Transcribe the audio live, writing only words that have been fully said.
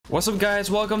What's up guys,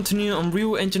 welcome to new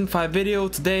Unreal Engine 5 video.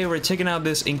 Today we're checking out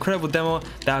this incredible demo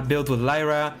that I built with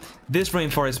Lyra, this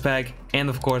Rainforest pack, and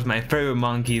of course my favorite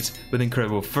monkeys with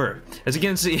incredible fur. As you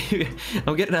can see,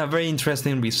 I'm getting a very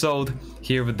interesting result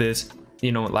here with this,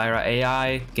 Lyra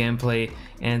AI, gameplay,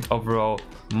 and overall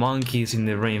monkeys in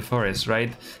the rainforest,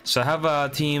 right? So I have a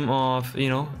team of, we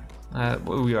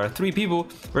are 3 people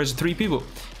versus 3 people,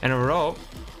 and overall,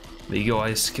 there you go,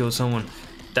 I just killed someone.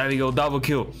 There we go, double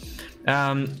kill.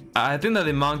 I think that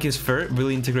the monkey's fur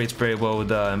really integrates very well with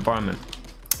the environment.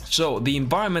 So the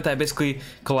environment, I basically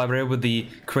collaborated with the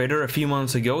creator a few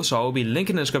months ago, so I will be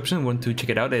linking in the description. Want to check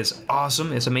it out? It's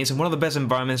awesome, it's amazing, one of the best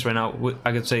environments right now,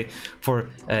 I could say, for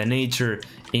nature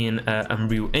in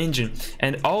Unreal Engine.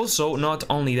 And also, not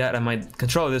only that, my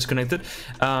controller disconnected,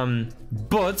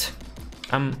 but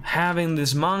I'm having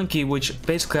this monkey, which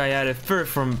basically I added fur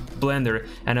from Blender,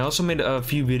 and I also made a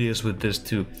few videos with this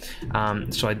too.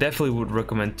 So I definitely would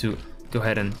recommend to go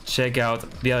ahead and check out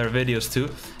the other videos too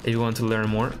if you want to learn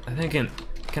more. I think I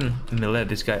can melee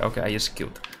this guy. Okay, I just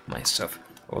killed myself.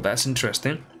 Well, that's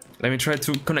interesting. Let me try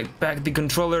to connect back the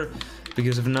controller,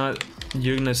 because if not,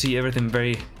 you're gonna see everything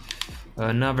very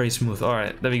not very smooth. All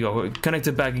right, there we go. Connect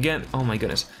it back again. Oh my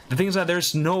goodness. The thing is that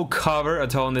there's no cover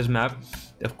at all on this map.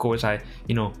 Of course, I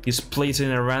just place it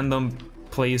in a random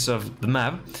place of the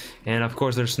map, and of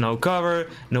course there's no cover,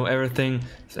 no everything,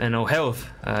 and no health.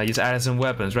 Just added some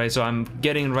weapons, right? So I'm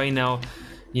getting right now,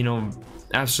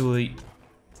 absolutely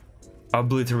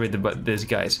obliterated by these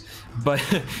guys, but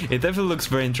it definitely looks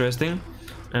very interesting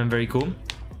and very cool.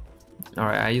 All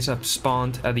right, I just have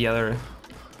spawned at the other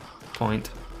point.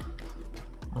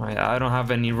 All right, I don't have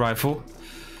any rifle,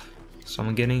 so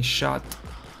I'm getting shot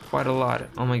quite a lot.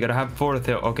 Oh my god, I have 4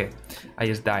 tail. Okay, I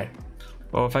just died.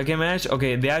 Well, if I can manage,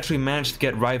 okay, they actually managed to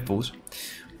get rifles,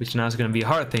 which now is gonna be a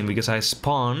hard thing because I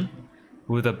spawn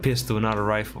with a pistol, not a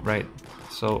rifle, right?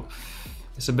 So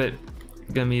it's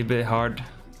gonna be a bit hard.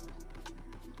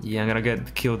 Yeah, I'm gonna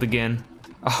get killed again.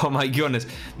 Oh my goodness,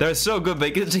 they're so good, but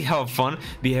you can see how fun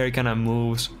the hair kind of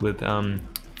moves with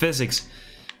physics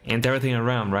and everything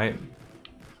around, right?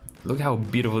 Look how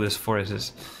beautiful this forest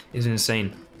is. It's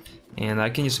insane. And I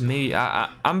can just maybe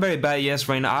I'm very bad, yes,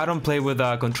 right now I don't play with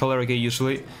a controller, okay,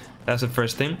 usually. That's the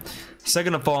first thing.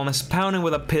 Second of all, I'm spawning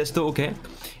with a pistol, okay.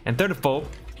 And third of all,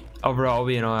 overall,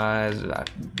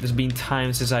 there's been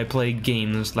times since I played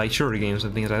games like shooter games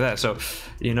and things like that, so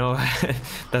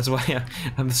that's why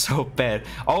I'm so bad.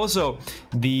 Also,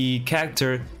 the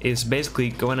character is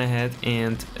basically going ahead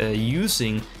and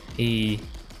using a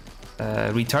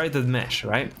retarded mesh,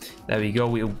 right? There we go,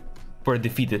 we were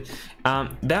defeated.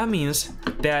 That means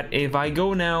that if I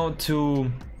go now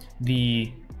to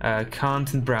the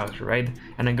content browser, right,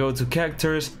 and I go to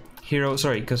characters,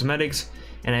 cosmetics,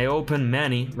 and I open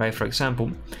Manny, right, for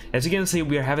example, as you can see,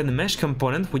 we are having the mesh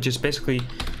component, which is basically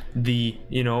the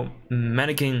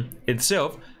mannequin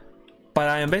itself, but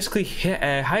I am basically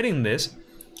hiding this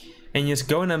and just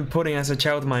going and putting as a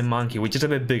child my monkey, which is a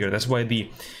bit bigger. That's why the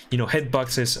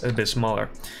hitbox is a bit smaller.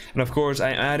 And of course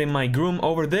I'm adding my groom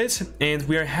over this, and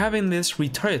we are having this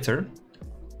retargeter,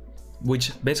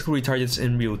 which basically retargets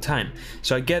in real time.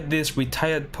 So I get this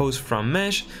retired pose from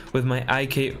mesh with my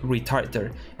IK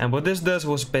retargeter, and what this does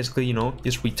was basically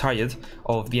just retarget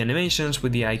all of the animations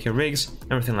with the IK rigs,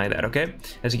 everything like that. Okay,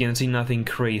 as you can see, nothing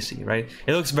crazy, right?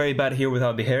 It looks very bad here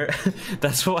without the hair.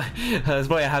 that's why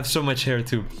I have so much hair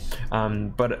too,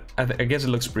 but I guess it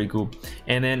looks pretty cool.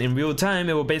 And then in real time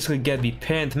it will basically get the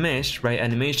parent mesh, right,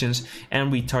 animations,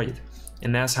 and retarget,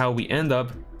 and that's how we end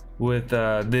up with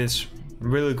this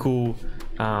really cool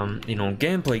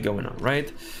gameplay going on,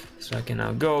 right? So I can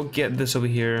now go get this over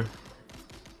here,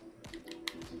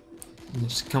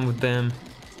 just come with them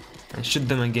and shoot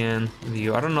them again.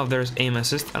 I don't know if there's aim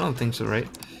assist. I don't think so, right?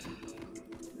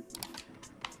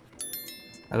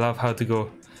 I love how to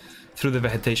go through the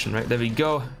vegetation, right? There we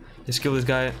go. Just kill this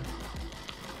guy.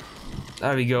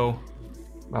 There we go.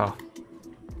 Wow.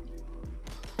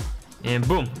 And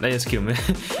boom, they just killed me.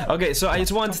 Okay, so I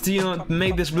just wanted to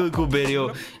make this really cool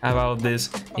video about this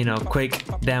quick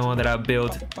demo that I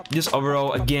built, just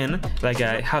overall, again, like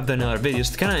I have done in other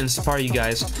videos, to kind of inspire you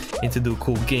guys into do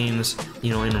cool games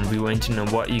in Unreal Engine and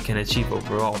what you can achieve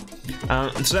overall.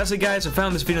 So that's it guys. If you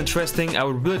found this video interesting, I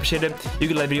would really appreciate it. You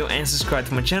could like the video and subscribe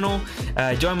to my channel,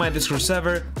 join my Discord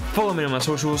server, follow me on my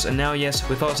socials, and now, yes,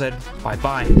 with all said, bye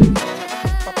bye.